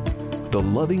wildlife. The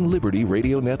Loving Liberty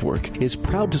Radio Network is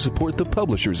proud to support the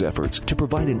publisher's efforts to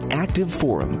provide an active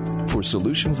forum for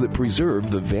solutions that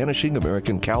preserve the vanishing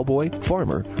American cowboy,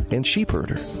 farmer, and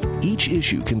sheepherder. Each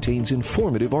issue contains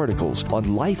informative articles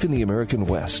on life in the American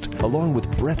West, along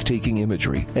with breathtaking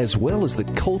imagery, as well as the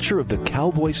culture of the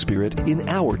cowboy spirit in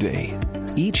our day.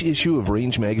 Each issue of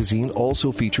Range Magazine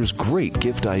also features great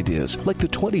gift ideas like the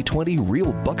 2020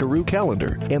 Real Buckaroo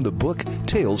Calendar and the book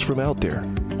Tales from Out There.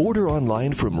 Order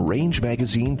online from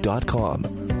rangemagazine.com.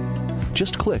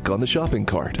 Just click on the shopping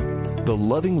cart. The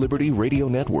Loving Liberty Radio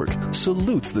Network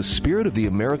salutes the spirit of the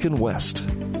American West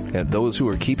and those who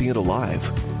are keeping it alive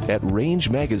at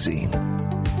rangemagazine.com.